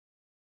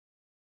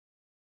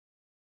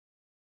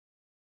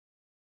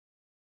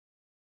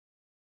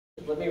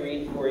Let me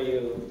read for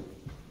you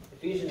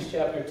Ephesians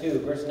chapter 2,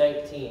 verse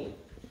 19.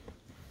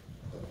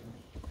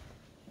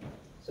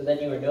 So then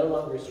you are no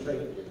longer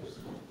strangers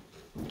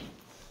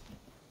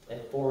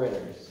and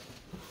foreigners,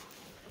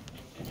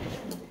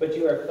 but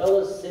you are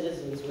fellow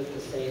citizens with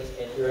the saints,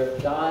 and you're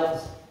of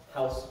God's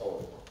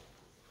household.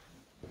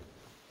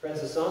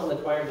 Friends, the song the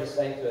choir just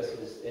sang to us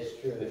is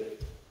true.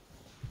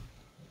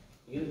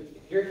 If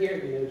you're here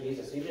to know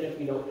Jesus, even if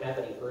you don't have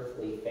any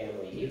earthly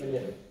family, even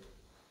if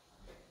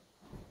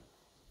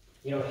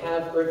you don't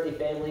have earthly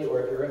family,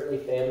 or if your earthly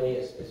family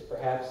is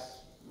perhaps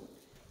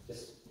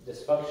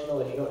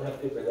dysfunctional and you don't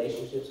have good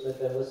relationships with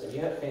them, listen,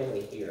 you have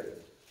family here.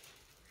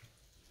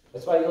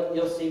 That's why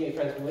you'll see me,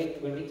 friends,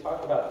 when we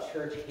talk about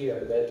church here,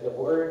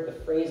 the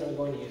phrase I'm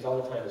going to use all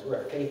the time is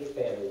we're a faith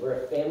family.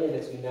 We're a family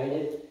that's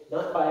united,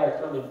 not by our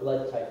common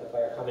blood type, but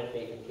by our common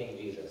faith in King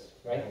Jesus,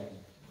 right?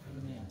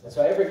 Amen. And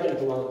so everybody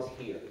belongs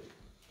here.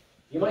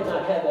 You might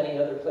not have any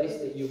other place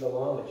that you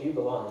belong, but you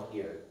belong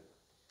here.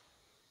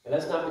 And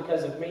that's not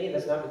because of me,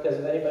 that's not because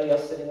of anybody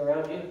else sitting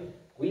around you.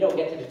 We don't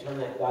get to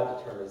determine that. God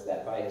determines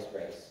that by His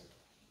grace.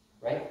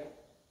 Right?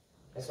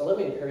 And so let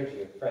me encourage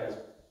you, friends,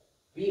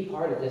 be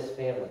part of this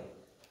family.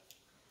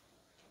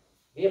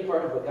 Be a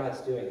part of what God's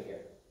doing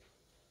here.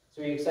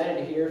 So are you excited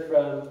to hear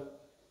from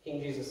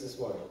King Jesus this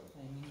morning?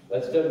 Amen.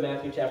 Let's go to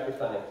Matthew chapter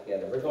 5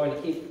 together. We're going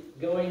to keep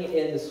going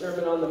in the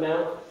Sermon on the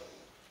Mount.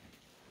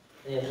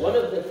 And one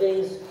of the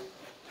things,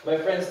 my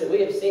friends, that we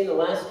have seen the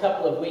last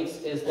couple of weeks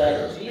is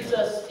that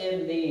Jesus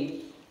in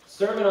the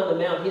Sermon on the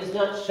Mount, He does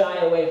not shy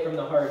away from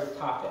the hard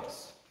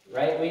topics,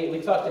 right? We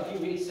talked a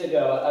few weeks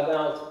ago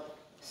about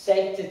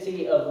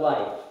sanctity of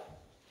life,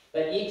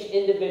 that each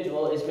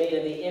individual is made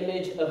in the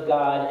image of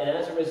God, and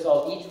as a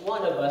result, each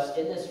one of us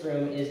in this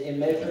room is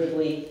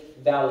immeasurably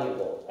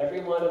valuable.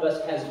 Every one of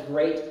us has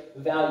great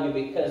value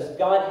because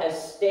God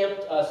has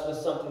stamped us with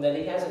something that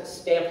He hasn't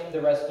stamped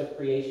the rest of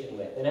creation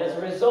with. And as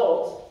a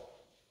result,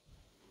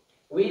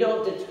 we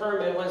don't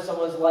determine when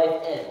someone's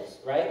life ends,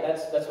 right?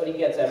 That's what he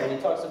gets at when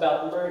he talks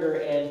about murder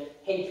and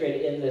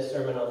hatred in the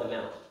Sermon on the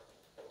Mount.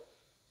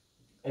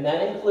 And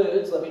that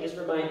includes, let me just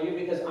remind you,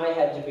 because I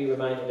had to be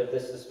reminded of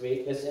this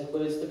week, this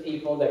includes the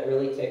people that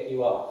really tick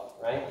you off,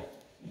 right?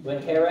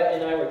 When Kara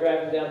and I were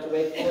driving down to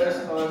Wake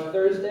Forest on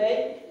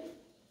Thursday,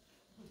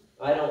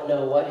 I don't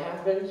know what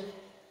happened,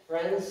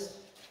 friends.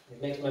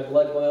 It makes my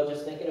blood boil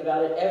just thinking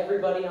about it.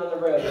 Everybody on the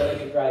road wanted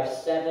to drive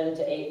 7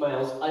 to 8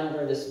 miles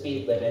under the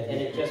speed limit, and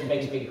it just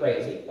makes me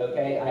crazy,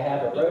 okay? I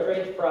have a road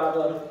rage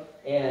problem,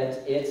 and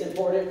it's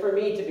important for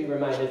me to be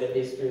reminded of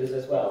these truths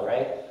as well,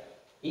 right?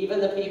 Even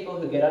the people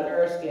who get under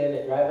our skin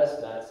and drive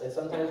us nuts, and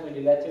sometimes we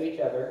do that to each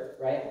other,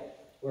 right?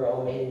 We're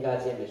all made in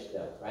God's image,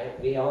 though, right?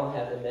 We all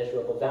have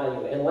immeasurable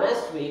value. And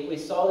last week, we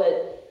saw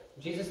that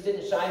Jesus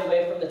didn't shy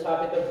away from the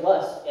topic of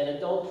lust and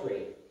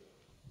adultery.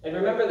 And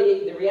remember,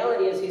 the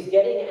reality is He's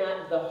getting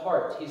at the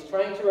heart. He's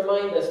trying to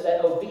remind us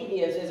that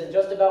obedience isn't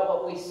just about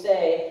what we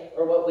say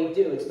or what we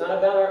do. It's not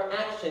about our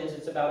actions,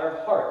 it's about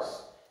our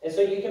hearts. And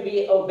so you can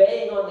be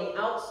obeying on the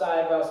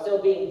outside while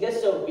still being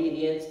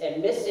disobedient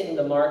and missing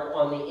the mark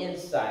on the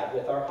inside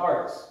with our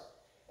hearts.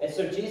 And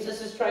so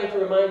Jesus is trying to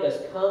remind us,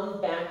 come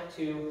back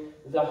to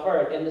the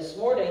heart. And this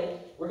morning,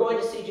 we're going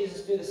to see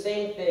Jesus do the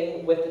same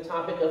thing with the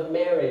topic of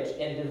marriage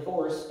and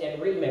divorce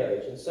and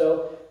remarriage. And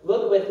so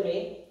look with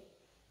me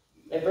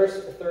at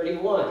verse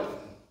 31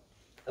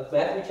 of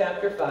Matthew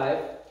chapter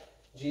 5.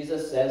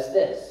 Jesus says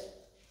this,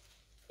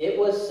 "It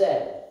was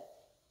said,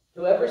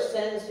 whoever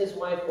sends his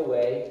wife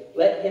away,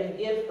 let him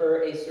give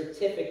her a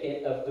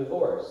certificate of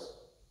divorce.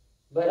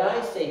 But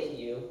I say to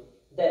you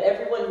that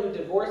everyone who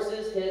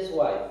divorces his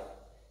wife,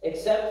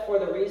 except for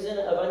the reason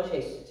of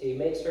unchastity,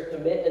 makes her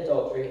commit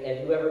adultery, and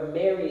whoever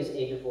marries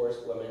a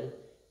divorced woman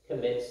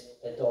commits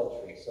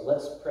adultery." So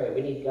let's pray.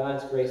 We need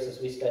God's grace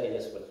as we study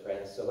this one,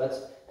 friends. So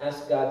let's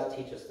ask God to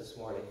teach us this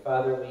morning.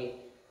 Father,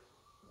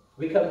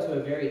 we come to a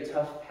very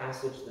tough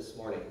passage this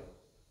morning.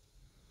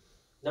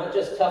 Not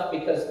just tough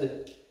because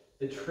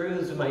the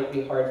truths might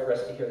be hard for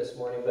us to hear this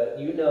morning, but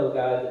you know,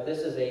 God, that this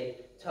is a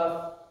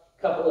tough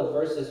couple of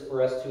verses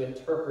for us to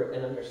interpret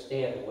and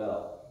understand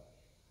well.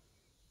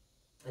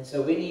 And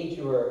so we need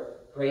your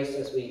grace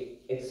as we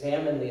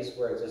examine these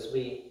words, as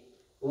we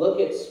look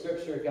at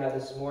Scripture, God,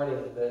 this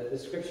morning, the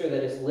Scripture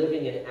that is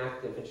living and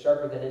active and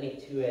sharper than any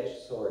two-edged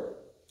sword.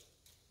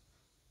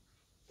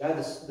 God,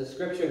 the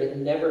Scripture that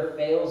never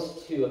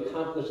fails to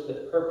accomplish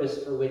the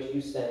purpose for which you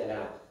sent it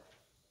out.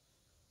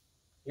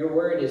 Your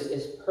word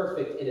is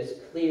perfect, it is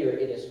clear,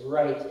 it is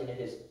right, and it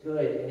is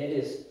good, and it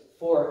is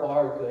for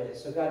our good. And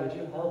so, God, would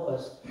you help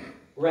us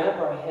wrap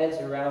our heads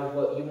around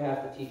what you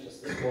have to teach us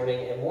this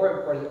morning, and more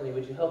importantly,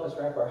 would you help us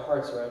wrap our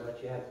hearts around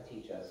what you have to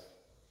teach us?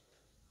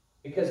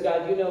 Because,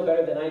 God, you know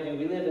better than I do,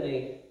 we live in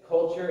a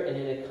culture and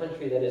in a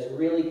country that is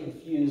really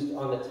confused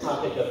on the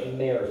topic of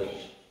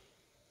marriage.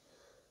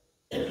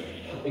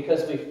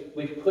 Because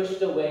we've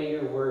pushed away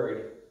your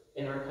word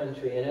in our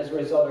country, and as a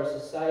result, our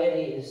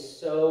society is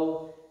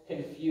so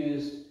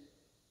confused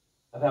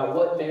about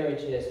what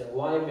marriage is and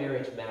why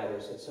marriage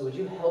matters. And so would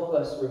you help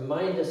us,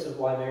 remind us of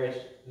why marriage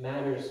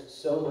matters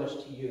so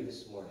much to you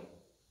this morning?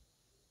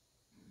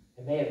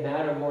 And may it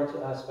matter more to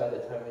us by the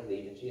time we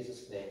leave. In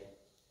Jesus' name,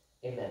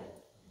 amen.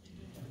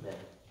 Amen.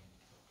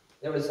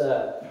 There was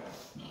a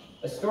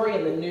story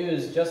in the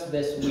news just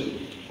this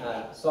week.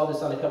 Saw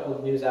this on a couple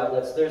of news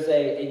outlets. There's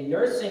a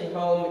nursing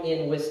home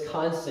in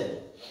Wisconsin.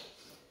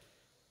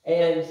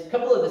 And a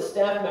couple of the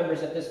staff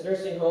members at this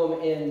nursing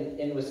home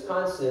in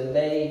Wisconsin,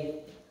 they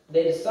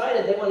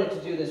decided they wanted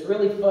to do this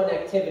really fun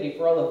activity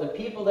for all of the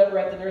people that were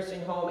at the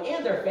nursing home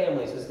and their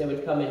families as they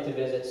would come in to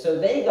visit. So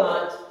they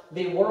got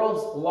the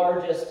world's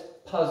largest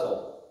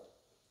puzzle.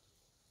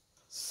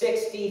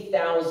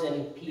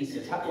 60,000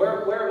 pieces.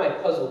 Where are my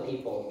puzzle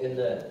people in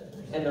the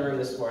room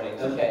this morning?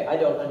 Okay, I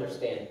don't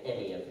understand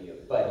any of you,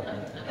 but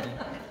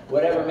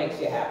whatever makes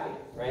you happy,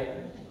 right?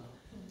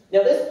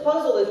 Now this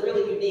puzzle is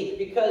really unique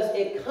because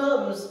it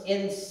comes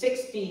in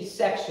 60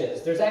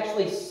 sections. There's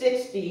actually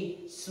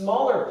 60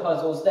 smaller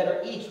puzzles that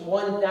are each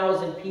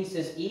 1,000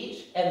 pieces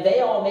each, and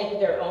they all make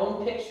their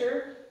own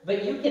picture,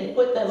 but you can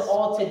put them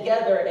all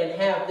together and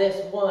have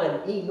this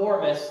one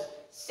enormous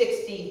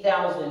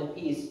 60,000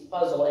 piece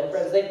puzzle. And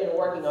friends, they've been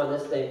working on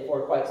this thing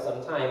for quite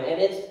some time,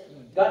 and it's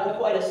gotten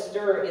quite a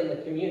stir in the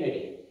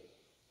community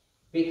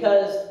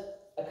because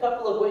a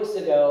couple of weeks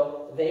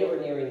ago, they were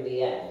nearing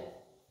the end.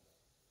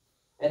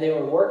 And they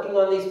were working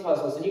on these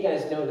puzzles, and you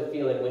guys know the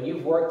feeling. When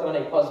you've worked on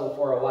a puzzle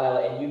for a while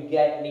and you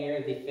get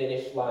near the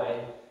finish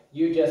line,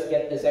 you just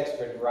get this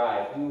extra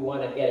drive. You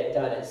want to get it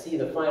done and see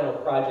the final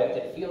project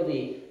and feel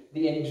the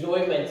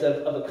enjoyment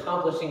of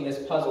accomplishing this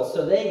puzzle.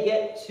 So they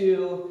get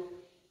to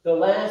the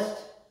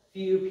last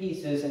few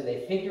pieces, and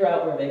they figure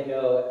out where they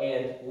go,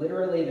 and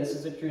literally, this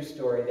is a true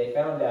story, they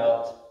found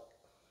out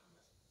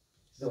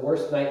the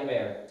worst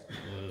nightmare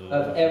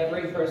of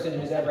every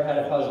person who's ever had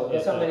a puzzle.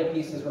 Guess how many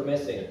pieces were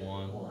missing?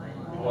 One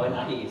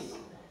piece.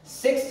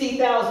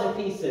 60,000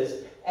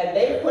 pieces. And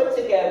they put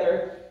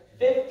together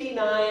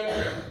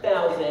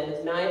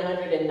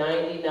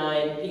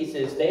 59,999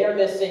 pieces. They are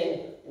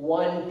missing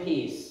one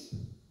piece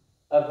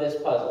of this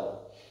puzzle.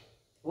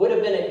 Would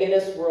have been a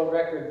Guinness World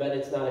Record, but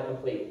it's not a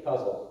complete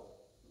puzzle.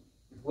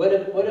 Would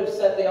have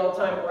set the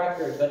all-time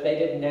record, but they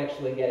didn't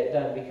actually get it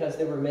done because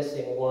they were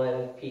missing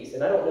one piece.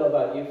 And I don't know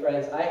about you,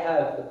 friends. I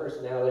have the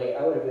personality.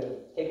 I would have been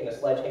taking a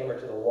sledgehammer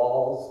to the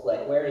walls.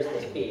 Like, where is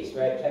this piece,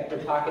 right? Check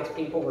your pockets,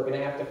 people. We're going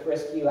to have to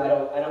frisk you. I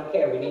don't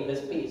care. We need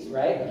this piece,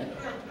 right?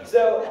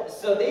 So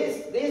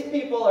these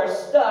people are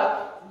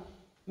stuck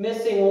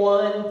missing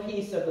one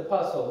piece of the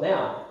puzzle.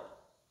 Now,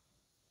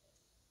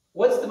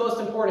 what's the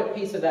most important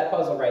piece of that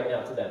puzzle right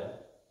now to them?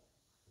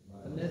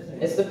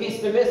 It's the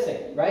piece they're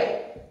missing,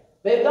 right?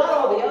 They've got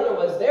all the other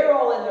ones. They're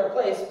all in their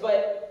place,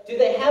 but do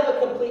they have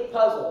a complete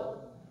puzzle?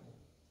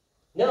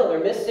 No,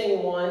 they're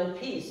missing one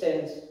piece.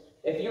 And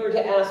if you were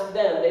to ask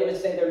them, they would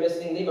say they're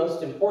missing the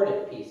most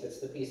important piece.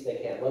 It's the piece they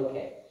can't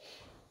locate.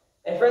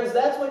 And friends,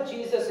 that's what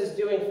Jesus is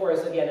doing for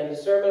us again in the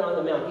Sermon on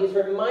the Mount. He's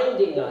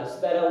reminding us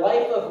that a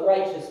life of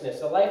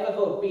righteousness, a life of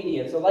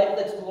obedience, a life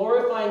that's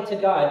glorifying to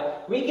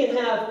God, we can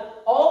have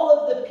all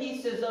of the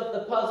pieces of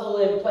the puzzle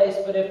in place,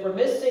 but if we're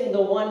missing the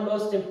one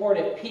most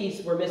important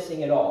piece, we're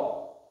missing it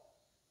all.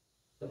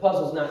 The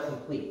puzzle's not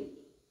complete.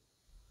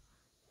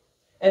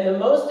 And the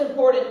most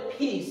important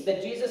piece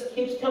that Jesus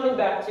keeps coming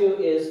back to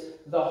is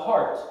the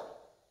heart.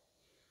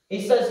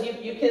 He says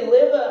you can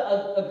live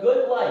a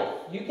good life.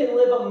 You can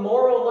live a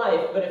moral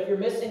life, but if you're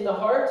missing the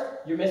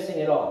heart, you're missing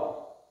it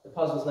all. The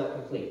puzzle's not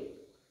complete.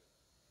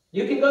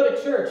 You can go to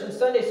church and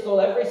Sunday school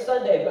every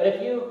Sunday, but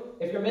if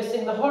you're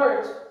missing the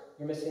heart,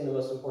 you're missing the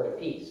most important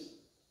piece.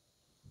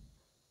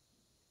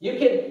 You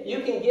can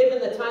give in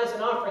the tithes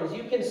and offerings.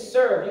 You can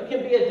serve. You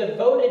can be a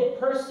devoted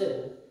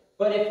person.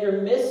 But if you're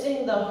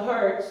missing the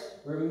heart,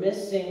 we're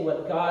missing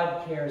what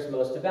God cares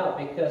most about.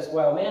 Because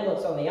while man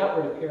looks on the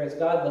outward appearance,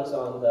 God looks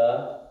on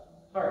the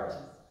heart.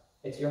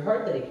 It's your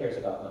heart that he cares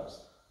about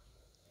most.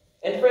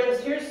 And friends,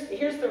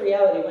 here's the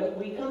reality. When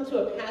we come to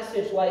a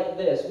passage like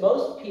this,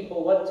 most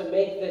people want to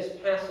make this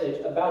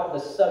passage about the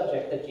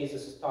subject that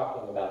Jesus is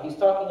talking about. He's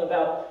talking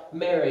about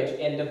marriage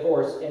and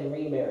divorce and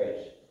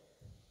remarriage.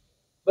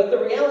 But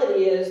the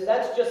reality is,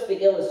 that's just the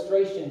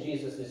illustration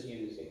Jesus is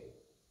using.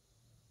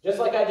 Just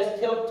like I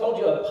just told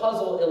you a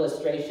puzzle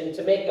illustration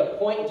to make a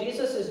point,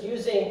 Jesus is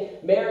using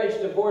marriage,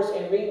 divorce,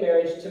 and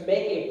remarriage to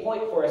make a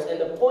point for us.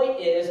 And the point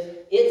is,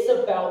 it's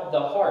about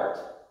the heart.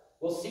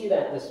 We'll see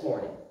that this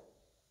morning.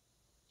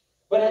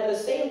 But at the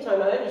same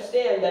time, I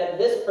understand that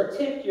this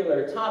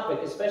particular topic,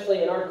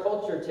 especially in our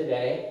culture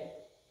today,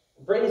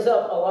 brings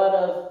up a lot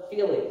of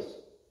feelings.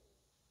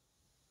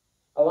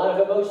 A lot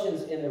of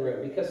emotions in the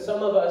room, because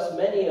some of us,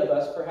 many of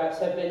us, perhaps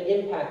have been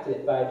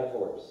impacted by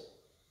divorce.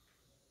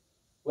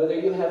 Whether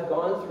you have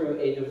gone through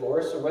a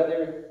divorce, or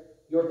whether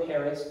your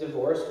parents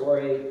divorced, or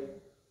a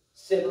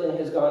sibling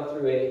has gone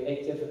through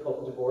a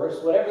difficult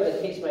divorce, whatever the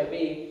case might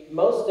be,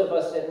 most of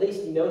us at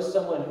least know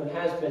someone who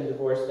has been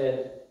divorced,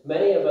 and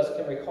many of us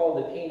can recall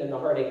the pain and the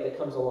heartache that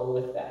comes along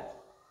with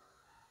that.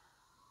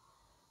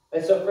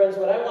 And so, friends,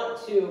 what I want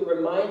to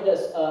remind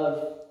us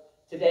of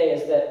today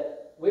is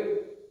that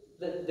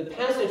the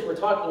passage we're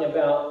talking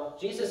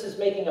about, Jesus is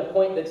making a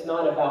point that's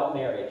not about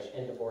marriage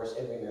and divorce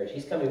and remarriage.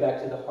 He's coming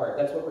back to the heart.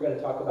 That's what we're going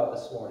to talk about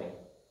this morning.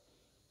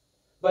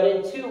 But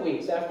in 2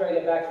 weeks, after I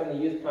get back from the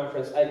youth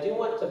conference, I do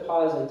want to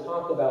pause and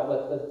talk about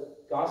what the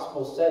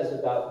gospel says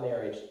about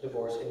marriage,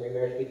 divorce, and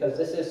remarriage, because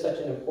this is such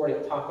an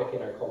important topic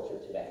in our culture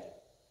today.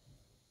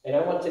 And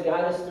I want to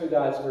guide us through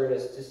God's word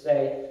as to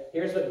say,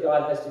 here's what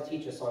God has to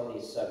teach us on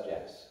these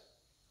subjects.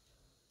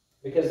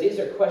 Because these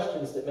are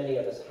questions that many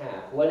of us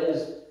have. What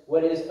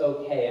is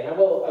okay? And I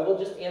will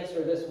just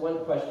answer this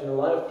one question. A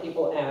lot of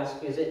people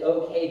ask, is it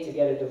okay to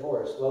get a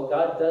divorce? Well,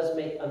 God does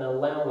make an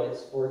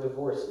allowance for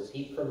divorces.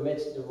 He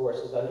permits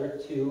divorces under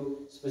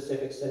 2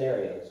 specific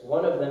scenarios.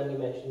 One of them he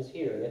mentions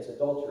here, and it's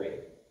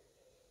adultery.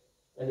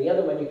 And the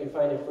other one you can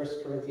find in 1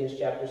 Corinthians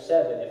chapter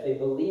 7. If a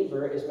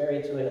believer is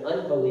married to an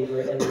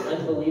unbeliever and the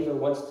unbeliever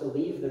wants to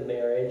leave the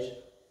marriage,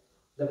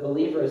 the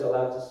believer is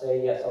allowed to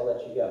say, yes, I'll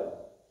let you go.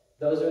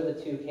 Those are the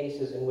 2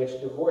 cases in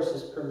which divorce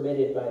is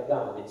permitted by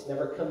God. It's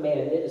never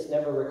commanded, it's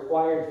never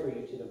required for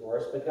you to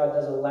divorce, but God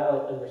does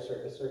allow it under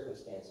certain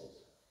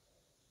circumstances.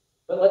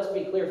 But let's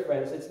be clear,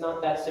 friends, it's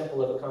not that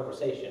simple of a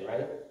conversation,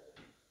 right?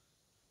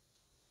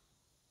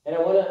 And I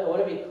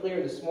want to be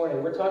clear this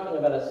morning. We're talking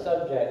about a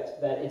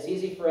subject that it's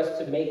easy for us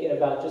to make it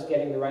about just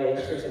getting the right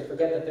answers and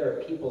forget that there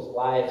are people's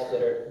lives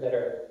that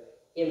are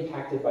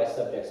impacted by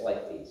subjects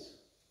like these.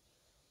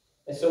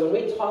 And so when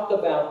we talk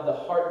about the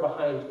heart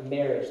behind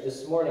marriage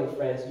this morning,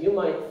 friends, you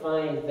might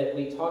find that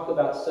we talk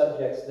about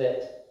subjects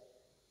that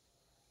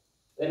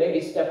maybe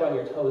step on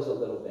your toes a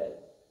little bit.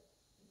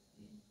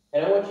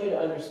 And I want you to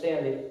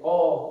understand that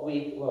all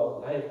week,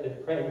 well, I have been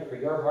praying for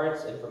your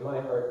hearts and for my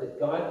heart that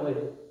God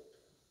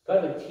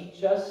would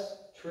teach us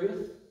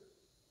truth,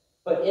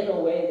 but in a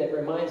way that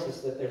reminds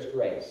us that there's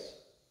grace.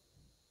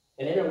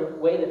 And in a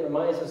way that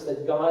reminds us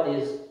that God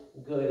is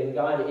good and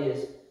God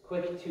is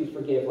quick to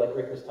forgive, like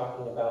Rick was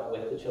talking about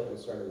with the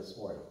children's sermon this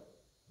morning.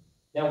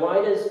 Now,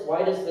 why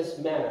does this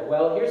matter?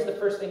 Well, here's the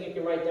first thing you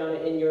can write down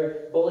in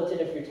your bulletin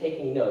if you're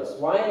taking notes.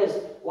 Why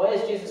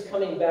is Jesus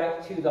coming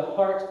back to the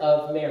heart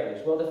of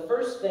marriage? Well, the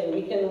first thing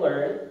we can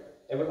learn,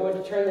 and we're going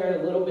to turn there in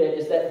a little bit,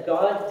 is that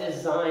God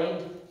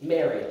designed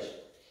marriage.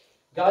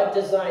 God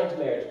designed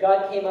marriage.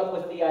 God came up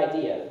with the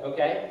idea,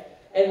 okay?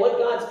 And what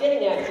God's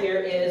getting at here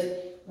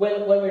is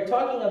when we're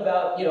talking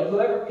about,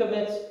 whoever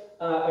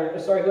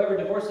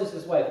divorces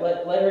his wife,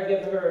 let her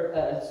give her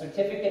a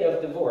certificate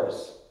of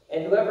divorce.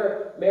 And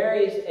whoever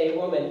marries a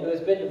woman who has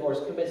been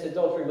divorced commits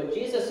adultery. What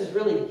Jesus is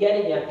really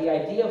getting at, the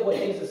idea of what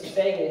Jesus is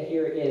saying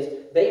here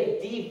is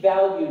they've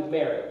devalued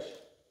marriage.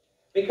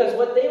 Because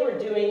what they were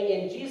doing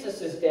in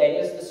Jesus' day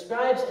is the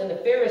scribes and the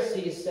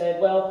Pharisees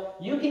said, well,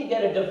 you can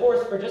get a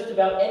divorce for just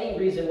about any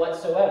reason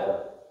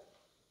whatsoever.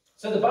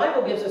 So the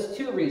Bible gives us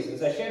 2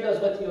 reasons. I shared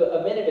those with you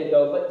a minute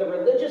ago, but the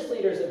religious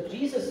leaders of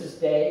Jesus'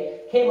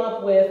 day came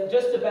up with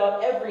just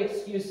about every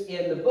excuse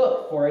in the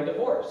book for a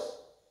divorce.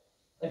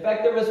 In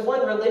fact, there was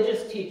one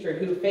religious teacher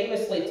who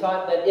famously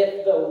taught that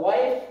if the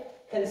wife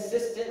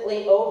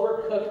consistently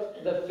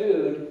overcooked the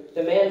food,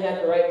 the man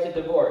had the right to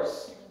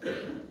divorce.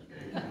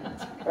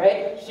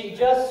 Right? She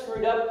just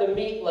screwed up the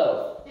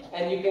meatloaf,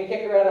 and you can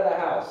kick her out of the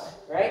house,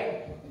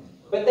 right?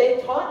 But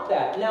they taught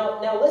that.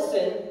 Now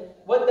listen,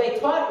 what they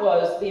taught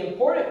was the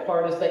important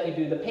part is that you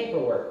do the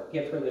paperwork,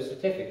 give her the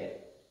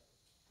certificate.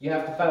 You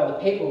have to file the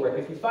paperwork.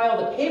 If you file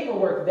the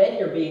paperwork, then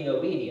you're being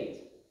obedient.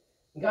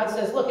 And God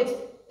says, look,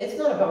 it's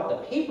not about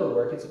the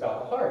paperwork, it's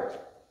about the heart.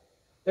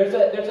 There's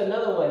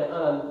another one,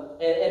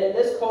 and in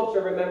this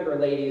culture, remember,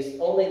 ladies,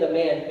 only the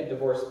man could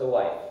divorce the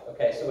wife.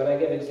 Okay, so when I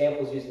give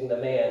examples using the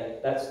man,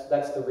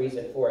 that's the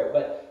reason for it.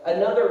 But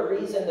another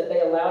reason that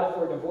they allowed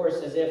for divorce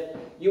is if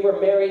you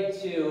were married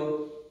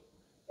to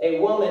a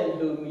woman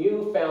whom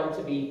you found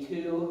to be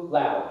too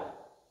loud.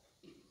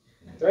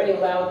 Are there any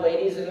loud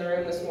ladies in the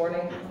room this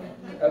morning?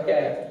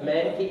 Okay,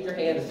 men, keep your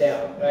hands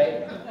down,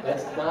 right?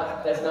 That's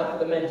not for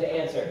the men to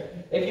answer.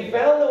 If you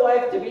found the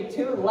wife to be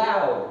too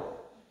loud,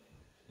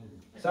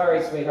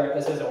 sorry, sweetheart,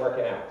 this isn't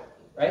working out,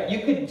 right? You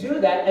could do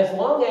that as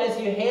long as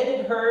you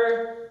handed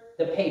her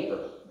the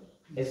paper.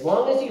 As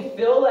long as you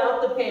fill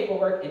out the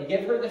paperwork and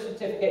give her the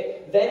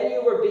certificate, then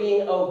you were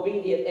being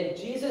obedient. And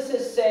Jesus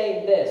is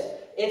saying this,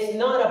 it's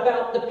not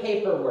about the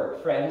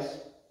paperwork, friends.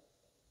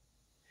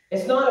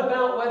 It's not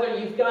about whether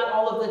you've got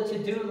all of the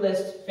to-do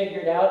list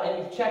figured out and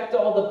you've checked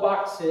all the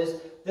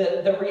boxes.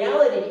 The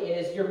reality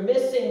is you're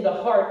missing the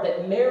heart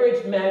that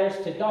marriage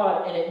matters to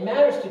God, and it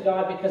matters to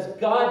God because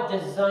God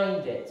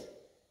designed it.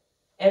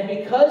 And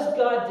because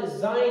God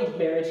designed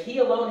marriage, He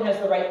alone has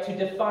the right to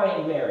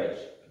define marriage.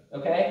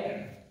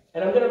 Okay?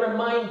 And I'm going to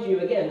remind you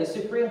again, the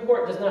Supreme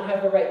Court does not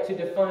have the right to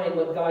define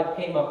what God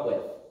came up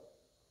with.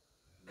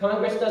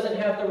 Congress doesn't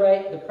have the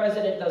right, the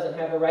president doesn't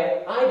have the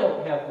right, I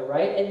don't have the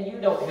right, and you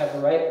don't have the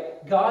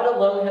right. God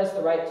alone has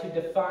the right to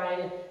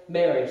define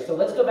marriage. So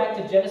let's go back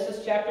to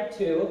Genesis chapter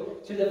 2,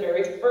 to the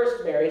very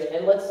first marriage,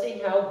 and let's see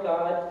how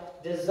God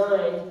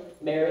designed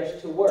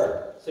marriage to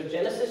work. So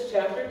Genesis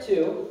chapter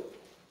 2,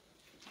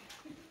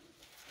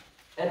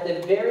 at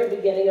the very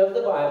beginning of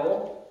the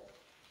Bible,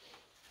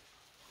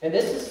 And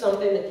this is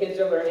something the kids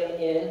are learning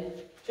in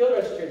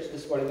children's church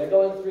this morning. They're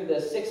going through the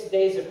 6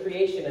 days of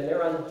creation, and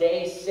they're on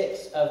day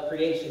 6 of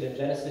creation in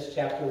Genesis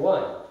chapter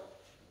 1.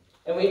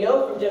 And we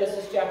know from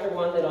Genesis chapter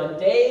 1 that on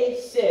day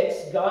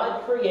 6,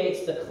 God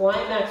creates the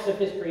climax of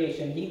his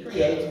creation. He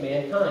creates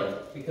mankind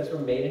because we're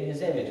made in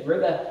his image. We're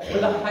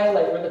the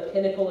highlight, we're the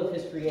pinnacle of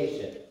his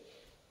creation.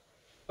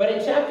 But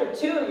in chapter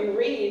 2, you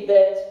read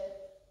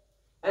that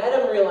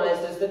Adam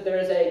realizes that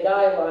there's a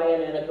guy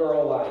lion and a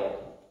girl lion.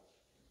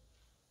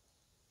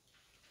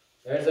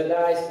 There's a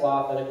guy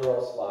sloth and a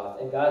girl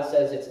sloth. And God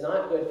says it's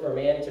not good for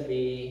man to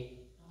be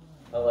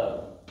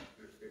alone.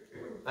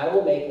 I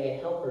will make a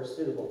helper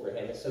suitable for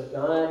him. And so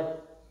God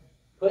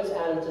puts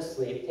Adam to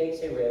sleep,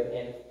 takes a rib,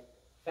 and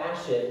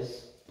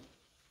fashions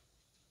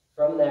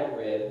from that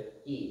rib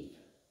Eve.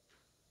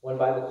 One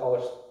Bible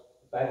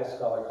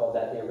scholar called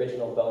that the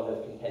original bone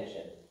of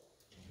contention.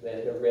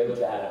 The rib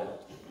of Adam.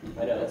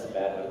 I know that's a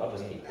bad one. I'll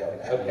just keep going.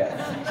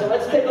 Okay. So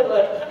let's take a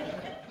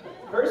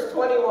look. Verse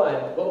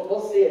 21.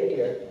 We'll see it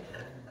here.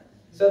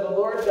 So the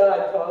Lord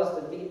God caused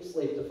a deep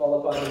sleep to fall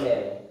upon the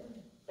man.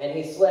 And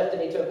he slept,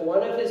 and he took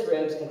one of his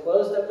ribs and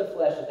closed up the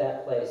flesh at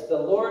that place. The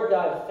Lord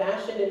God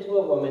fashioned into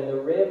a woman the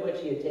rib which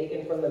he had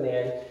taken from the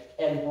man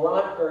and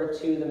brought her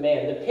to the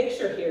man. The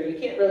picture here, you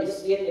can't really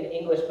see it in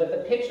English, but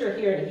the picture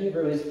here in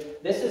Hebrew is,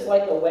 this is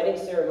like a wedding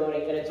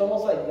ceremony, and it's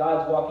almost like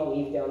God's walking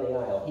Eve down the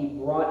aisle. He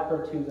brought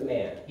her to the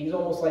man. He's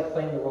almost like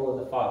playing the role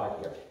of the father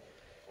here.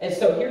 And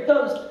so here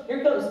comes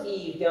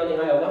Eve down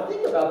the aisle. Now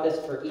think about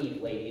this for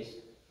Eve, ladies.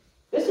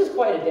 This is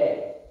quite a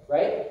day,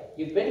 right?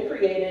 You've been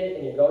created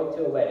and you're going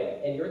to a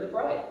wedding and you're the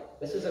bride.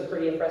 This is a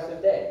pretty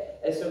impressive day.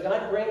 And so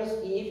God brings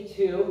Eve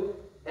to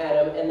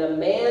Adam, and the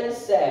man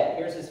said,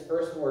 here's his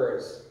first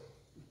words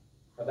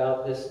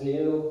about this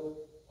new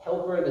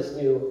helper, this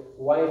new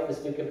wife,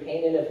 this new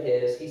companion of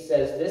his. He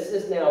says, "This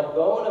is now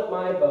bone of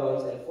my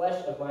bones and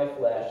flesh of my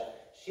flesh.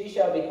 She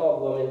shall be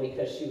called woman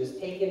because she was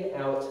taken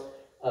out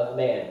of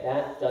man."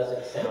 That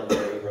doesn't sound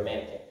very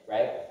romantic,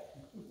 right?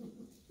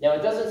 Now,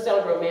 it doesn't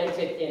sound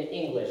romantic in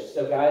English,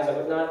 so guys, I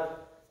would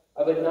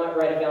not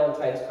write a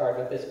Valentine's card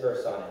with this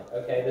verse on it,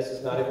 okay? This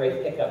is not a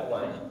great pickup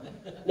line.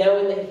 Now,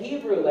 in the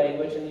Hebrew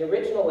language, in the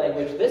original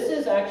language, this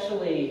is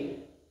actually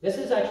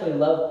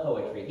love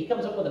poetry. He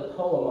comes up with a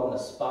poem on the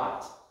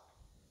spot.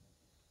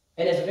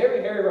 And it's very,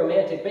 very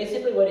romantic.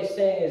 Basically, what he's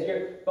saying is,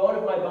 you're bone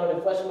of my bone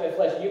and flesh of my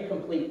flesh, you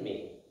complete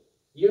me.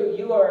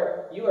 You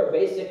are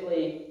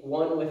basically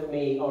one with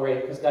me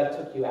already because God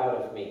took you out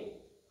of me.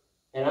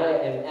 And I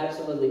am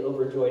absolutely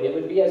overjoyed. It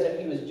would be as if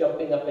he was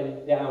jumping up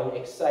and down,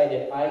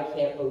 excited. I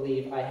can't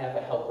believe I have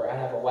a helper. I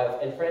have a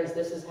wife. And friends,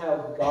 this is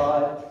how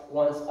God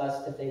wants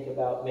us to think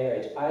about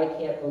marriage. I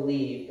can't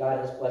believe God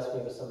has blessed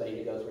me with somebody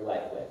to go through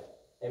life with.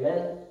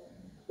 Amen?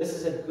 This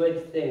is a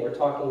good thing we're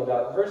talking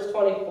about. Verse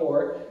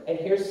 24, and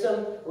here's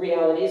some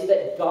realities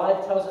that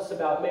God tells us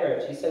about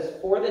marriage. He says,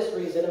 "For this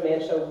reason a man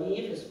shall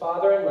leave his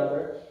father and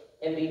mother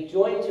and be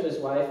joined to his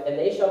wife, and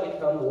they shall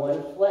become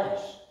one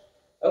flesh."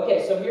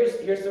 Okay, so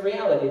here's the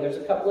reality. There's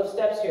a couple of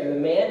steps here. The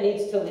man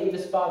needs to leave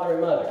his father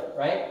and mother,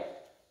 right?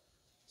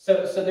 So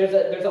there's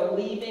a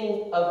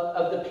leaving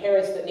of the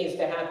parents that needs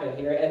to happen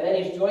here, and then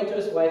he's joined to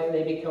his wife, and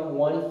they become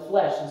one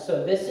flesh. And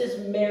so this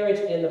is marriage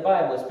in the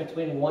Bible. It's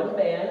between one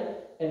man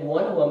and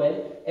one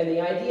woman, and the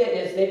idea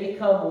is they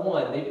become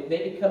one.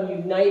 They become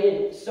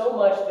united so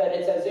much that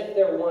it's as if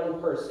they're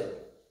one person.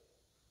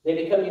 They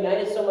become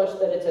united so much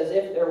that it's as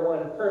if they're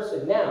one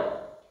person. Now,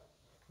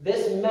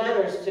 this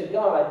matters to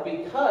God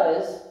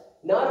because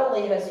not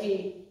only has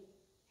he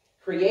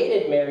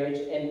created marriage,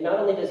 and not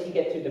only does he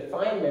get to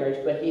define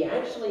marriage, but he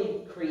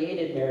actually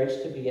created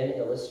marriage to be an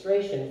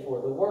illustration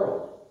for the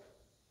world.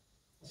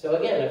 So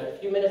again, a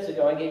few minutes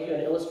ago, I gave you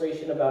an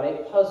illustration about a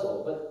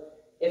puzzle.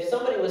 But if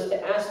somebody was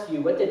to ask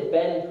you, what did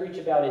Ben preach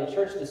about in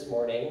church this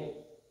morning?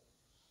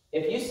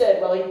 If you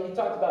said, well, he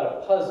talked about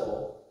a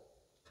puzzle,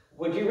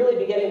 would you really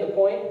be getting the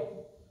point?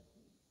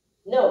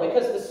 No,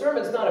 because the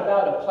sermon's not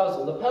about a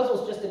puzzle. The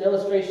puzzle's just an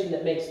illustration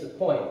that makes the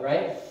point,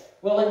 right?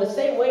 Well, in the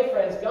same way,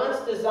 friends, God's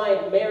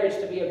designed marriage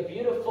to be a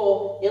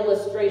beautiful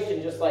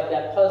illustration just like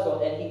that puzzle,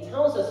 and he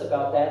tells us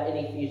about that in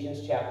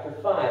Ephesians chapter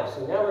 5.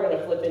 So now we're going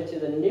to flip into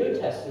the New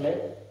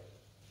Testament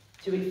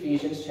to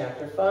Ephesians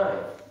chapter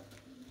 5.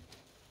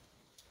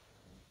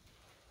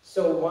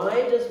 So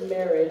why does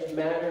marriage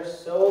matter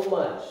so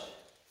much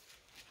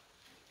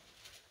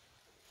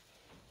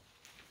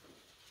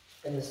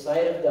in the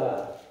sight of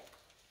God?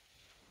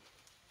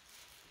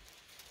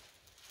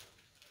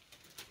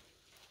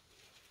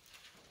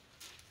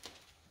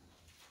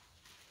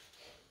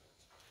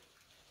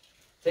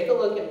 Take a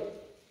look at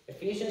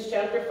Ephesians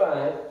chapter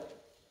 5,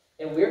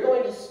 and we're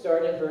going to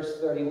start in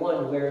verse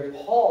 31, where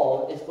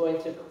Paul is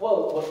going to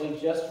quote what we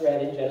just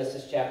read in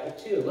Genesis chapter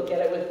 2. Look at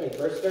it with me.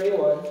 Verse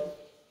 31,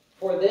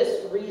 "For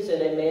this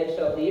reason a man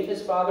shall leave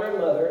his father and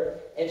mother,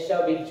 and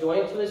shall be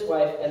joined to his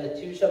wife, and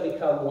the two shall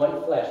become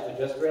one flesh." We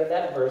just read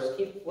that verse.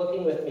 Keep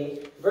looking with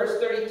me. Verse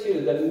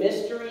 32, "The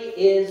mystery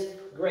is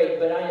great,"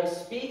 but I am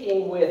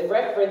speaking with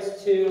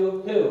reference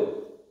to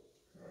who?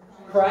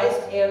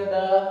 Christ and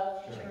the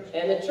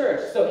and the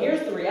church. So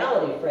here's the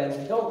reality, friends,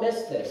 and don't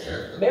miss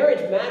this.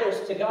 Marriage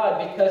matters to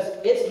God because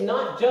it's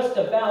not just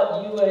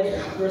about you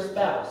and your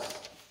spouse.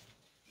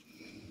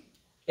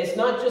 It's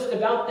not just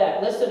about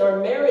that. Listen, our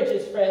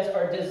marriages, friends,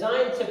 are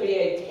designed to be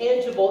a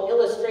tangible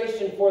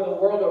illustration for the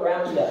world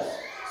around us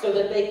so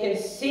that they can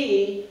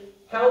see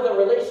how the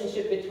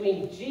relationship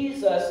between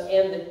Jesus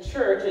and the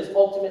church is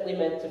ultimately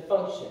meant to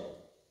function.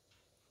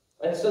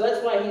 And so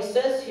that's why he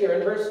says here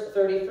in verse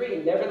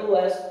 33,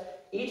 nevertheless,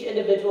 each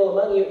individual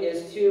among you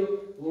is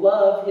to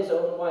love his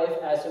own wife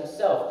as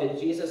himself. Did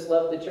Jesus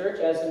love the church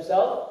as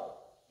himself?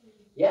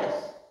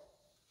 Yes.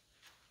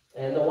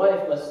 And the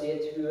wife must see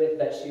it to it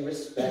that she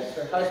respects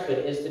her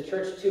husband. Is the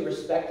church to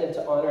respect and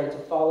to honor and to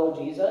follow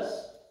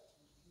Jesus?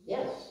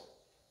 Yes.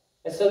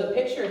 And so the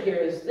picture here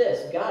is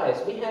this.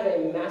 Guys, we have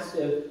a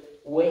massive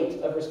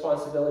weight of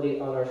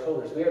responsibility on our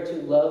shoulders. We are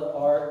to love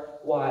our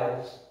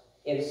wives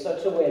in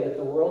such a way that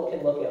the world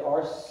can look at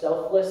our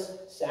selfless,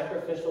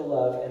 sacrificial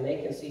love and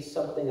they can see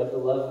something of the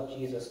love of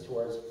Jesus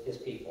towards his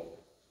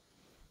people.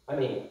 I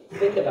mean,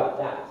 think about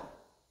that.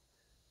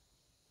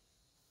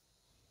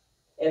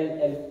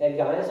 And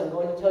guys, I'm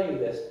going to tell you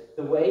this.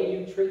 The way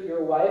you treat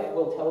your wife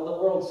will tell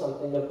the world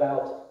something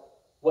about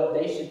what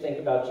they should think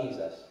about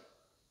Jesus.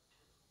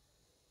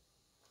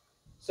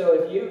 So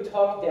if you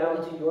talk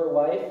down to your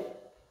wife,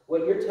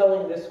 what you're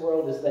telling this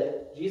world is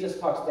that Jesus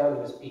talks down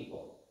to his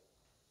people.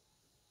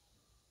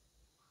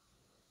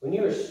 When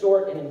you are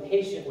short and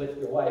impatient with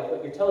your wife,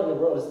 what you're telling the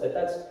world is that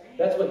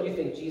that's what you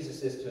think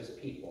Jesus is to his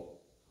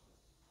people.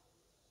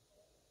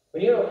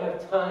 When you don't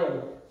have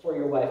time for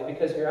your wife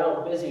because you're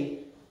out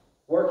busy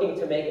working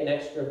to make an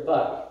extra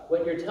buck,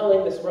 what you're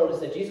telling this world is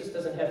that Jesus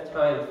doesn't have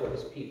time for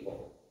his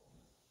people.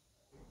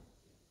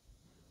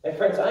 And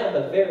friends, I am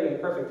a very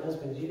imperfect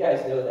husband. You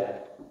guys know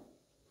that.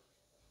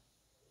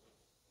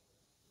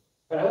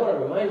 But I want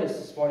to remind us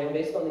this morning,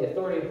 based on the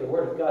authority of the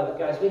Word of God, that,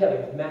 guys, we have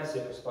a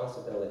massive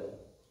responsibility.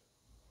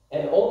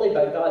 And only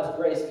by God's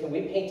grace can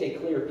we paint a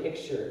clear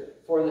picture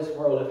for this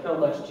world of how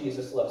much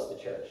Jesus loves the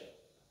church.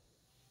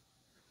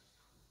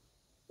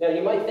 Now,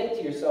 you might think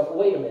to yourself, well,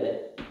 wait a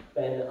minute,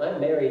 Ben, I'm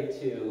married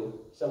to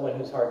someone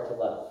who's hard to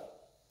love.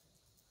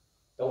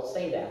 Don't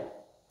say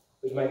that,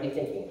 but you might be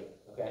thinking it,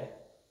 okay?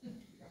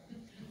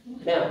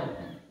 Now,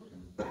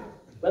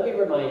 let me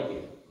remind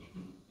you.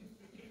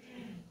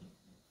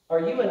 Are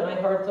you and I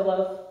hard to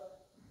love?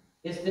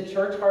 Is the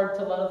church hard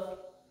to love?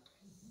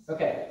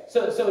 Okay,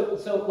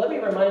 so let me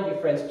remind you,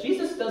 friends,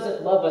 Jesus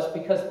doesn't love us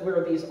because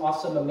we're these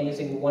awesome,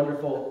 amazing,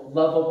 wonderful,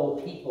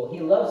 lovable people.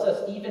 He loves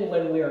us even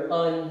when we're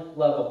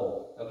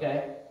unlovable,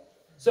 okay?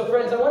 So,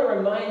 friends, I want to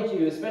remind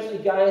you, especially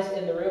guys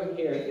in the room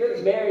here, if you're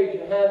married,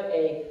 you have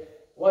a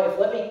wife,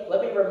 let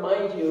me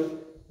remind you,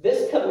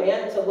 this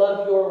command to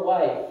love your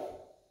wife,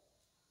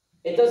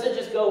 it doesn't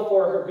just go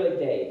for her good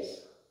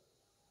days,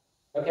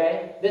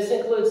 okay? This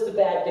includes the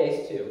bad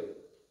days, too.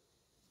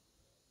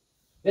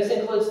 This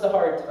includes the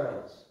hard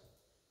times.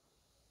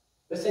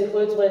 This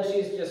includes when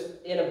she's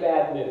just in a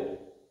bad mood.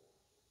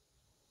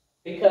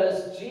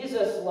 Because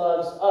Jesus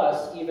loves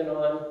us even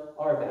on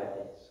our bad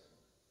days.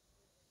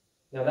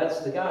 Now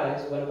that's the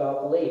guys. What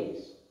about the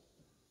ladies?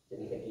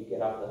 Didn't think you'd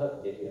get off the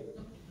hook, did you?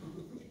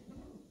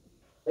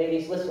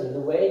 Ladies, listen, the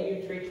way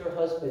you treat your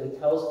husband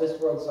tells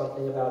this world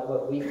something about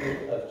what we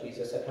think of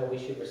Jesus and how we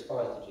should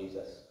respond to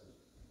Jesus.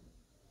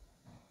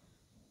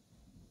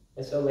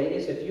 And so,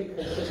 ladies, if you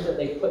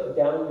consistently put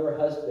down your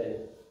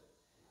husband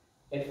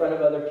in front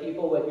of other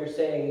people, what you're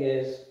saying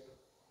is,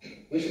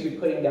 we should be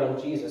putting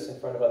down Jesus in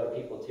front of other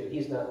people too.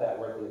 He's not that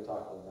worthy of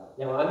talking about.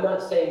 Now, I'm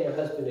not saying your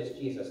husband is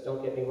Jesus.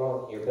 Don't get me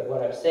wrong here. But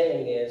what I'm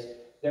saying is,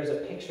 there's a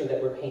picture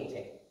that we're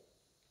painting.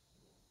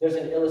 There's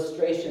an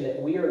illustration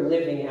that we are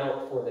living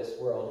out for this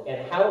world.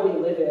 And how we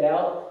live it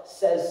out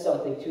says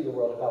something to the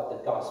world about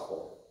the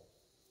gospel.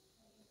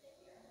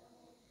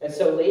 And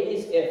so,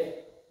 ladies,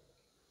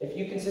 if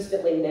you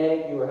consistently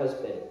nag your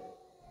husband,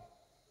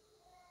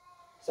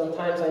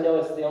 sometimes I know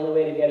it's the only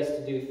way to get us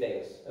to do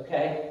things,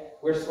 okay?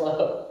 We're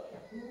slow.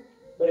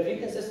 But if you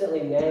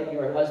consistently nag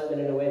your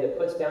husband in a way that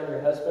puts down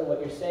your husband, what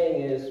you're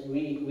saying is,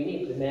 we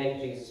need to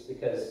nag Jesus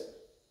because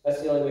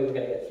that's the only way we're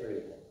going to get through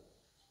to him.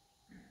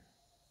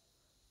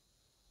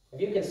 If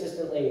you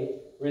consistently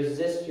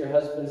resist your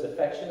husband's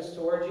affections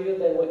towards you,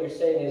 then what you're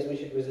saying is we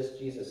should resist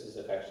Jesus'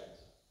 affections.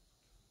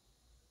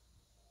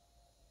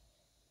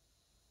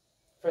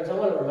 Friends, I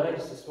want to remind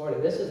us this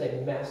morning, this is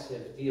a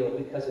massive deal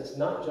because it's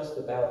not just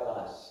about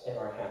us and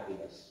our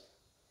happiness.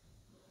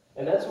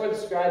 And that's where the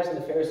scribes and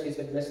the Pharisees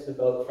had missed the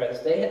boat,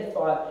 friends. They had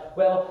thought,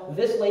 well,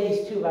 this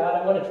lady's too loud,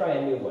 I want to try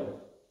a new one.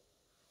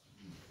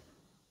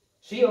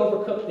 She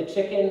overcooked the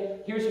chicken,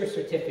 here's your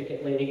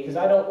certificate, lady, because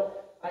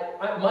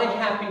my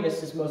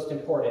happiness is most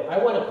important. I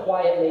want a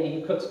quiet lady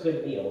who cooks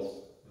good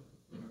meals.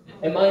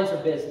 And mine's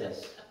her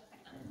business.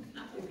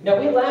 Now,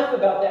 we laugh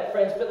about that,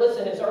 friends, but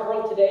listen, is our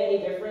world today any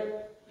different?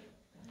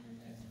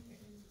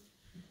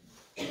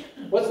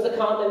 What's the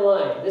common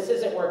line? This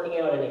isn't working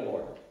out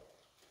anymore.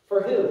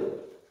 For who?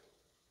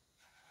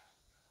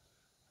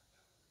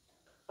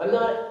 I'm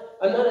not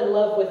in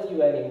love with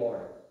you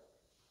anymore.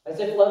 As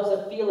if love's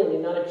a feeling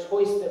and not a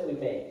choice that we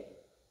make.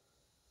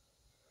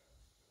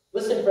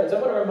 Listen, friends, I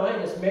want to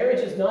remind us, marriage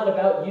is not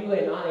about you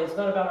and I. It's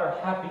not about our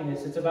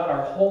happiness. It's about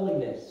our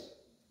holiness.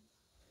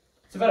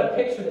 It's about a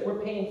picture that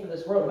we're painting for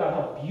this world, about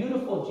how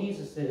beautiful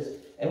Jesus is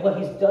and what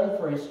he's done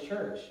for his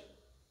church.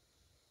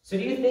 So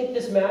do you think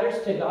this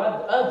matters to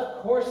God?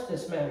 Of course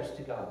this matters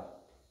to God.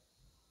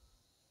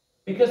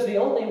 Because the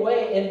only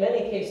way, in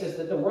many cases,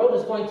 that the world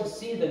is going to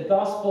see the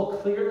gospel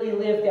clearly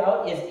lived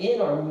out is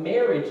in our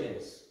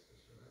marriages.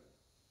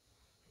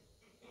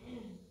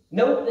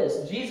 Note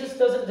this, Jesus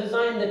doesn't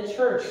design the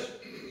church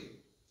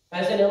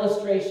as an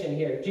illustration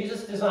here.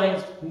 Jesus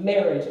designs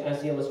marriage as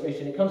the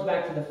illustration. It comes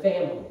back to the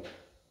family.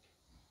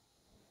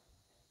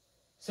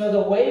 So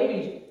the way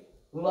we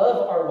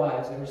love our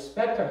wives and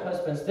respect our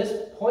husbands,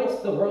 this points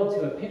the world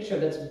to a picture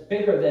that's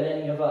bigger than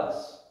any of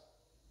us.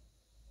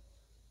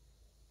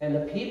 And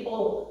the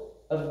people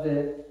of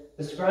the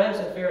scribes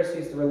and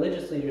Pharisees, the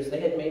religious leaders, they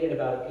had made it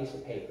about a piece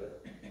of paper.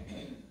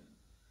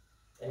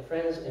 And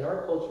friends, in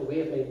our culture, we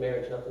have made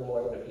marriage nothing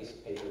more than a piece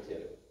of paper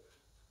too.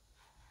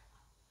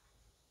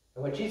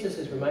 And what Jesus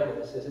is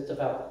reminding us is it's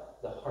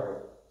about the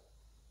heart.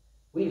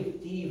 We've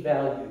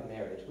devalued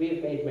marriage. We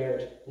have made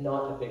marriage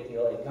not a big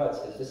deal, and God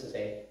says this is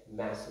a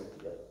massive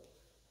deal.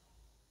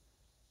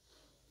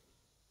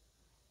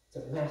 It's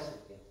a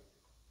massive deal.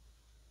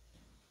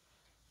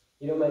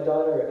 You know, my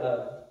daughter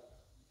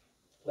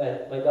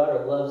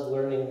loves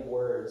learning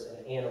words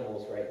and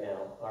animals right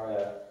now. Are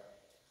a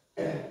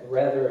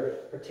rather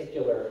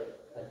particular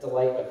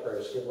delight of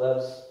hers. She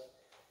loves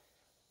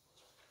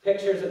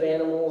pictures of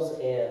animals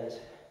and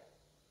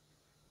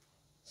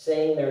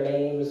saying their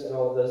names and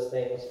all of those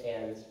things.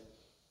 And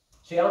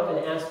she often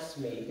asks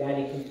me,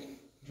 Daddy, can you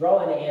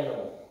draw an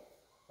animal?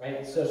 Right?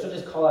 And so she'll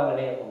just call out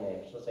an animal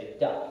name. She'll say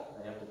duck,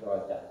 and I have to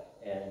draw a duck.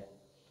 And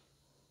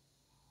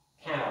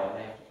cow, and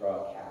I have to draw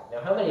a cow.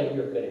 Now, how many of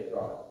you are good at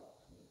drawing?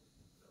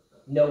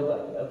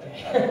 Nobody,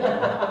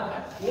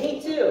 okay.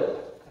 Me too.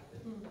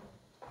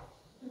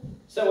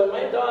 So when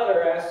my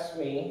daughter asks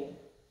me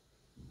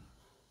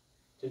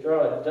to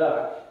draw a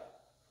duck,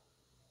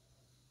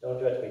 don't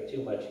judge me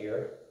too much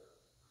here,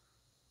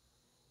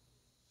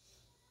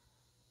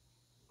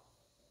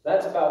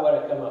 that's about what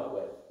I come up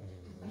with.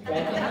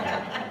 Okay?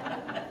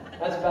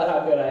 That's about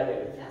how good I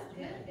do.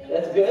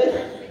 That's good?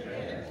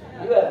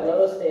 You have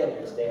low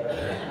standards, Dan.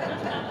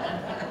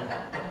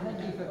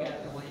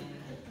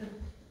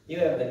 You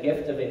have the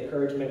gift of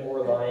encouragement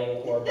or lying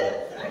or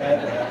both.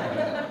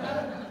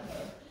 Right?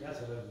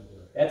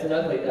 That's an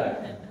ugly duck.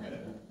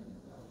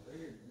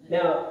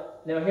 Now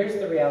here's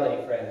the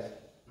reality, friends.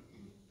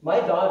 My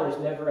daughter's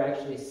never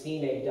actually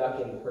seen a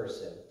duck in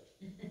person.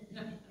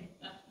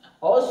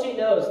 All she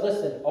knows,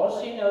 listen,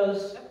 all she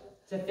knows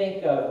to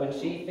think of when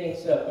she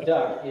thinks of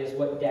duck is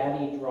what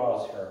Daddy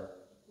draws her.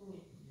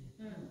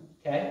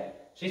 Okay?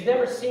 She's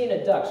never seen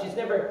a duck. She's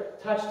never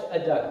touched a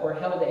duck or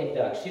held a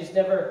duck. She's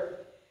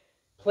never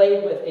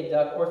played with a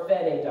duck or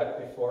fed a duck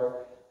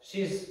before.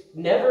 She's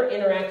never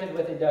interacted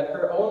with a duck.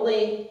 Her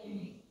only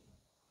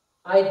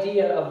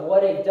idea of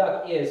what a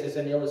duck is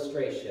an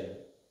illustration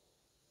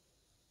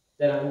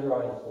that I'm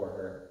drawing for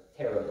her.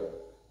 Terrible.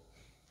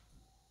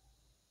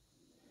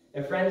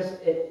 And friends,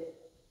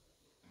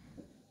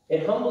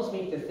 it humbles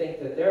me to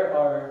think that there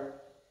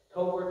are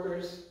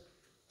co-workers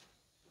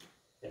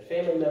and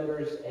family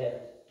members and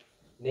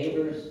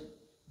neighbors,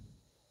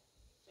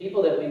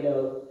 people that we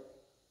know,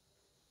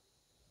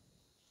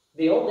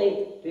 the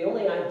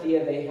only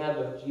idea they have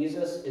of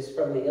Jesus is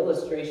from the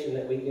illustration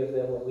that we give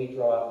them when we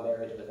draw out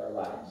marriage with our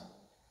lives.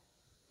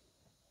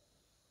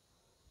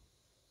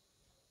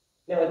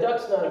 Now, a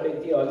duck's not a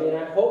big deal. I mean,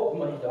 I hope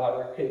my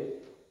daughter could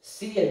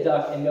see a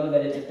duck and know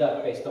that it's a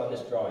duck based on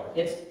this drawing.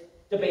 It's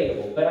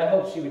debatable, but I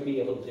hope she would be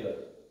able to do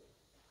it.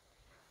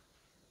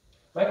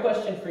 My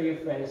question for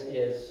you, friends,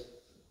 is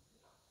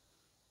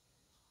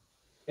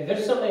if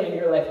there's somebody in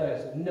your life who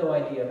has no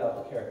idea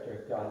about the character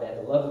of God and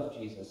the love of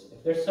Jesus,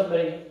 if there's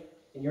somebody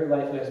in your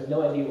life who has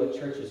no idea what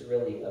church is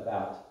really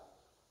about,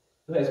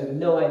 who has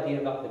no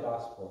idea about the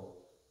gospel,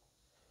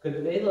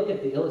 could they look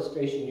at the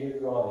illustration you're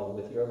drawing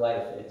with your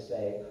life and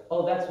say,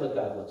 oh, that's what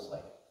God looks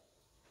like.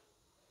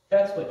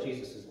 That's what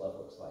Jesus' love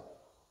looks like.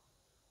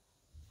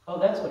 Oh,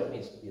 that's what it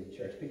means to be the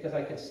church, because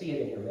I can see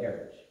it in your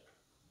marriage.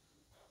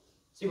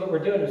 See, what we're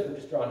doing is we're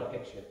just drawing a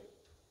picture.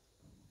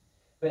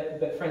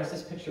 But friends,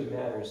 this picture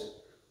matters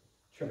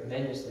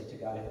tremendously to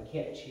God, and we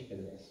can't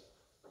cheapen this.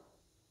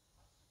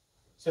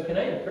 So can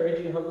I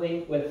encourage you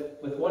humbly with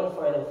one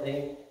final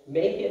thing?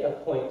 Make it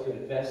a point to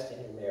invest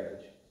in your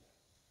marriage.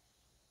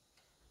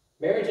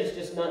 Marriage is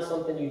just not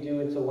something you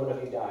do until one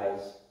of you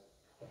dies.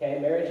 Okay?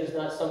 Marriage is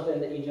not something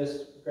that you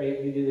just,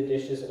 great, you do the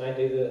dishes and I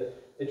do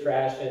the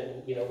trash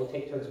and, we'll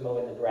take turns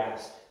mowing the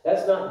grass.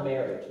 That's not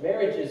marriage.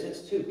 Marriage is,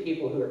 it's two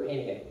people who are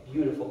painting a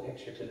beautiful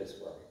picture to this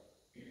world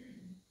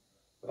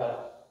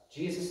about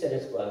Jesus and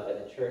his love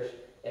and the church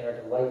and our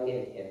delight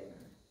in him.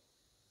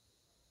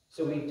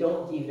 So we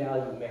don't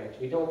devalue marriage.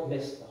 We don't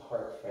miss the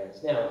heart,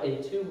 friends. Now,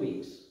 in 2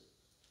 weeks,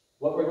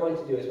 what we're going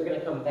to do is we're going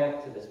to come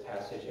back to this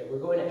passage, and we're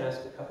going to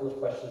ask a couple of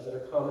questions that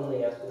are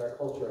commonly asked in our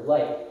culture,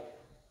 like,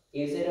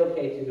 is it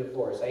okay to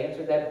divorce? I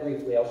answered that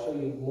briefly. I'll show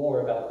you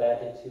more about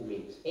that in 2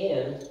 weeks.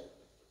 And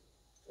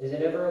is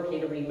it ever okay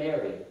to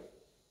remarry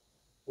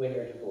when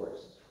you're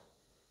divorced?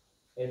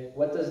 And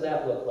what does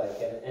that look like?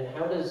 And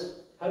how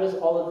does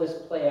all of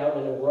this play out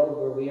in a world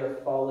where we are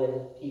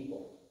fallen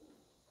people?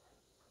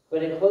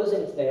 But in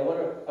closing today, I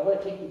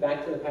want to take you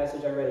back to the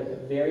passage I read at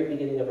the very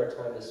beginning of our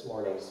time this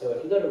morning. So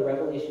if you go to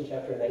Revelation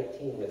chapter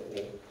 19 with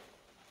me,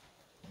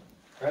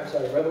 or I'm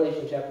sorry,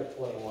 Revelation chapter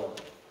 21.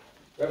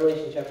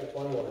 Revelation chapter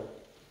 21.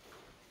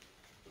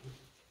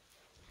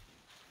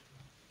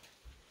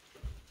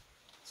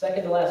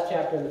 Second to last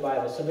chapter of the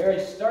Bible. So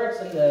marriage starts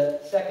in the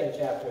second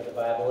chapter of the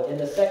Bible. In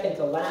the second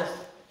to last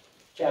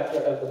chapter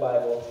of the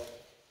Bible,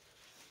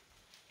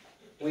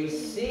 we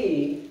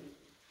see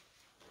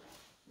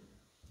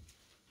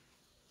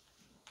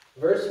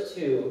verse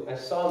 2, I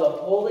saw the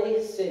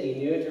holy city,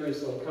 New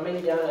Jerusalem,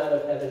 coming down out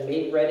of heaven,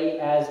 made ready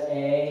as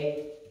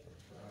a,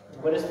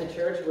 what is the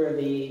church? We're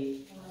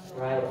the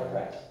bride of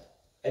Christ,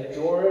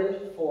 adorned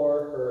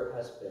for her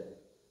husband.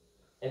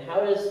 And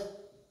how does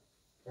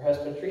her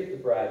husband treat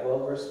the bride?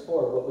 Well, verse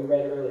 4, what we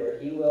read earlier,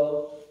 he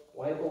will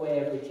wipe away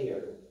every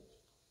tear.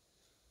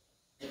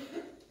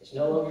 There's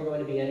no longer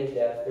going to be any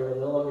death. There will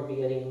no longer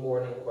be any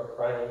mourning or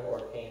crying or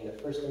pain. The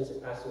first things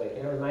that pass away.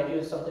 Can I remind you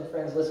of something,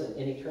 friends? Listen,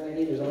 in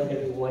eternity, there's only going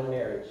to be one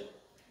marriage.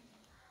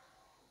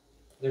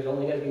 There's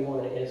only going to be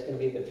one, and it's going to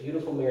be the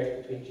beautiful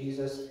marriage between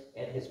Jesus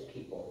and his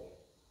people.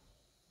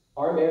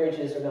 Our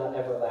marriages are not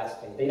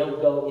everlasting. They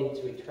don't go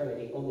into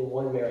eternity. Only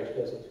one marriage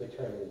goes into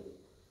eternity.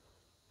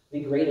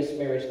 The greatest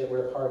marriage that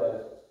we're a part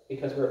of,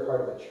 because we're a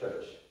part of a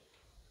church.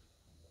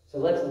 So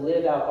let's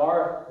live out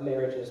our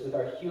marriages with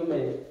our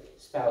human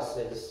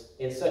spouses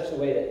in such a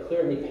way that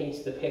clearly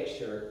paints the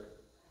picture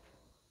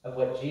of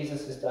what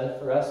Jesus has done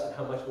for us and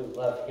how much we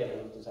love him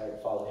and desire to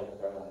follow him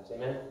with our lives.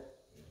 Amen?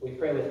 We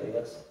pray with me.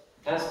 Let's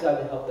ask God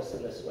to help us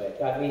in this way.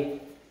 God, we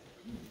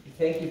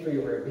thank you for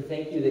your word. We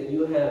thank you that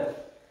you have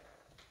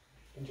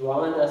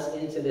drawn us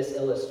into this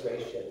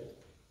illustration.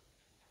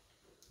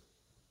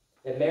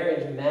 That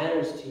marriage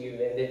matters to you,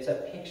 and it's a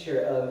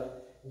picture of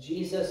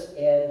Jesus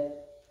and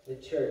the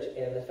church.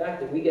 And the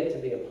fact that we get to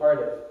be a part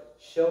of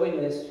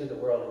showing this to the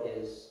world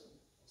is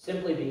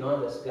simply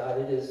beyond us, God.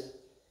 It is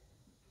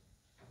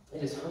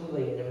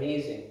humbling and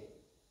amazing.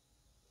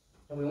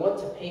 And we want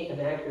to paint an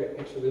accurate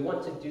picture. We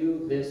want to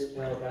do this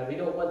well, God. We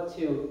don't want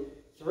to,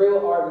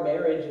 through our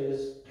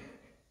marriages,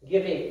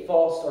 give a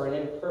false or an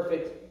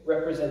imperfect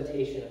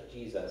representation of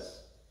Jesus.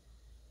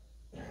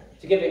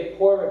 To give a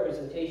poor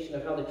representation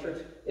of how the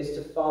church is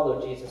to follow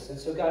Jesus. And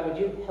so, God, would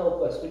you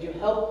help us? Would you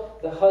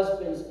help the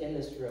husbands in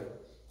this room?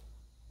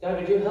 God,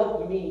 would you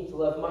help me to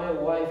love my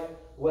wife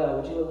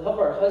well? Would you help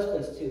our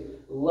husbands to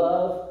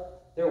love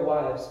their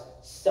wives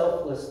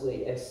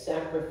selflessly and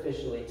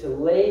sacrificially, to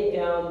lay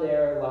down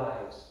their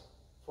lives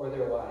for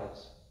their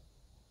wives?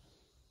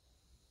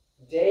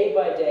 Day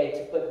by day,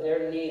 to put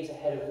their needs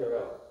ahead of their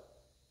own.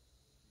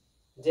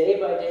 Day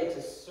by day,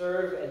 to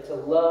serve and to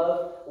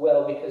love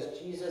well, because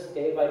Jesus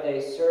day by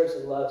day serves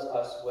and loves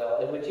us well.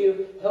 And would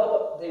you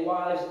help the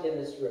wives in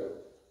this room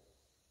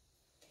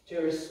to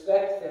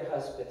respect their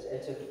husbands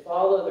and to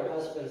follow their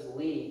husbands'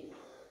 lead?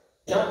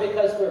 Not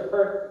because we're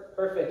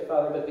perfect,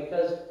 Father, but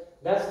because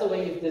that's the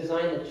way you've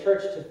designed the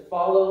church, to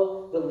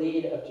follow the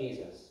lead of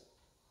Jesus.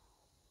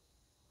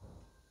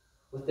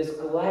 With this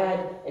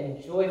glad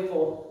and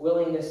joyful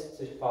willingness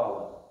to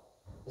follow.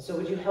 And so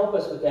would you help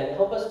us with that?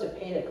 Help us to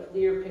paint a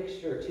clear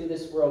picture to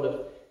this world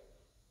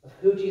of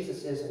who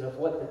Jesus is and of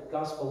what the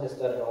gospel has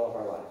done in all of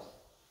our lives.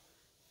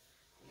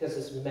 Because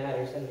this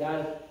matters. And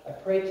God, I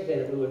pray today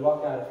that we would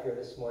walk out of here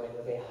this morning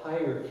with a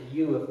higher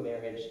view of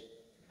marriage.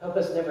 Help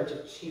us never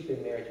to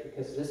cheapen marriage,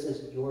 because this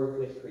is your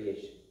good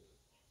creation.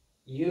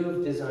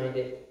 You've designed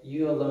it.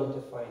 You alone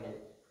define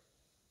it.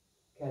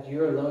 God,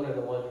 you alone are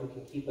the one who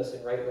can keep us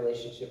in right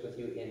relationship with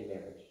you in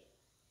marriage.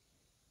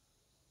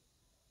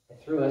 And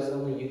through us,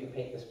 only you can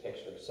paint this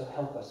picture. So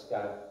help us,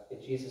 God,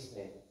 in Jesus'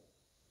 name.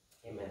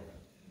 Amen.